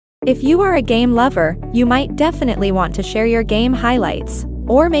If you are a game lover, you might definitely want to share your game highlights,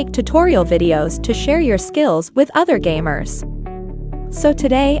 or make tutorial videos to share your skills with other gamers. So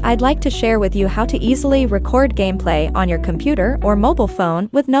today I'd like to share with you how to easily record gameplay on your computer or mobile phone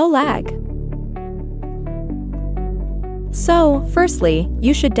with no lag. So, firstly,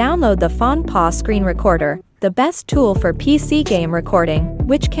 you should download the FonePaw Screen Recorder, the best tool for PC game recording,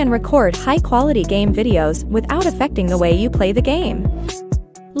 which can record high-quality game videos without affecting the way you play the game.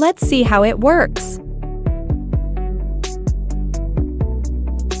 Let's see how it works.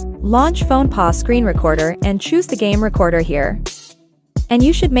 Launch FonePaw Screen Recorder and choose the game recorder here. And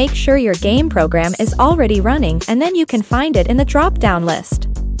you should make sure your game program is already running, and then you can find it in the drop-down list.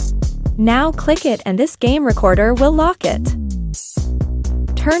 Now click it and this game recorder will lock it.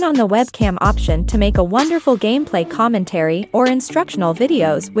 Turn on the webcam option to make a wonderful gameplay commentary or instructional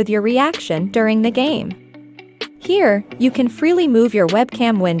videos with your reaction during the game. Here, you can freely move your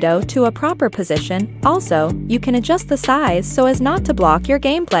webcam window to a proper position. Also, you can adjust the size so as not to block your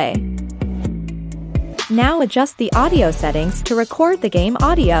gameplay. Now adjust the audio settings to record the game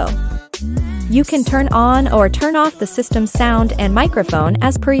audio. You can turn on or turn off the system sound and microphone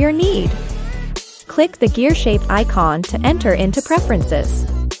as per your need. Click the gear-shaped icon to enter into preferences.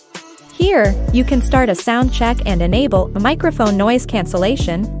 Here, you can start a sound check and enable microphone noise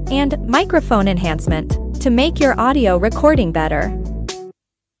cancellation and microphone enhancement to make your audio recording better.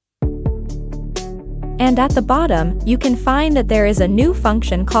 And at the bottom, you can find that there is a new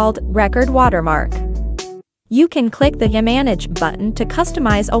function called Record Watermark. You can click the Manage button to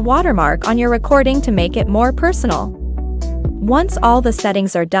customize a watermark on your recording to make it more personal. Once all the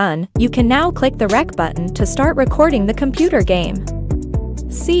settings are done, you can now click the Rec button to start recording the computer game.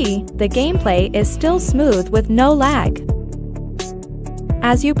 See, the gameplay is still smooth with no lag.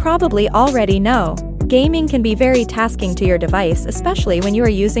 As you probably already know, gaming can be very tasking to your device, especially when you are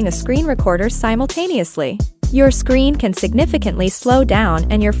using a screen recorder simultaneously. Your screen can significantly slow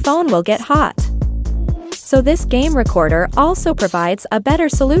down and your phone will get hot. So this game recorder also provides a better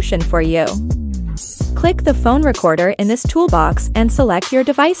solution for you. Click the phone recorder in this toolbox and select your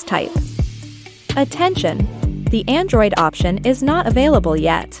device type. Attention! The Android option is not available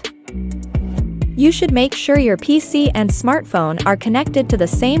yet. You should make sure your PC and smartphone are connected to the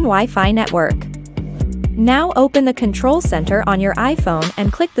same Wi-Fi network. Now open the control center on your iPhone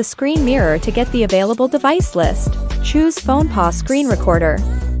and click the screen mirror to get the available device list. Choose FonePaw Screen Recorder.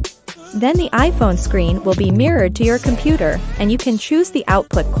 Then the iPhone screen will be mirrored to your computer, and you can choose the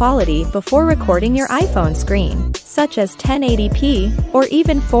output quality before recording your iPhone screen, such as 1080p or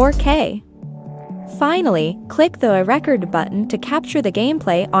even 4K. Finally, click the Record button to capture the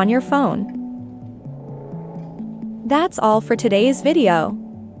gameplay on your phone. That's all for today's video.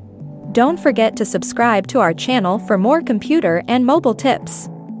 Don't forget to subscribe to our channel for more computer and mobile tips.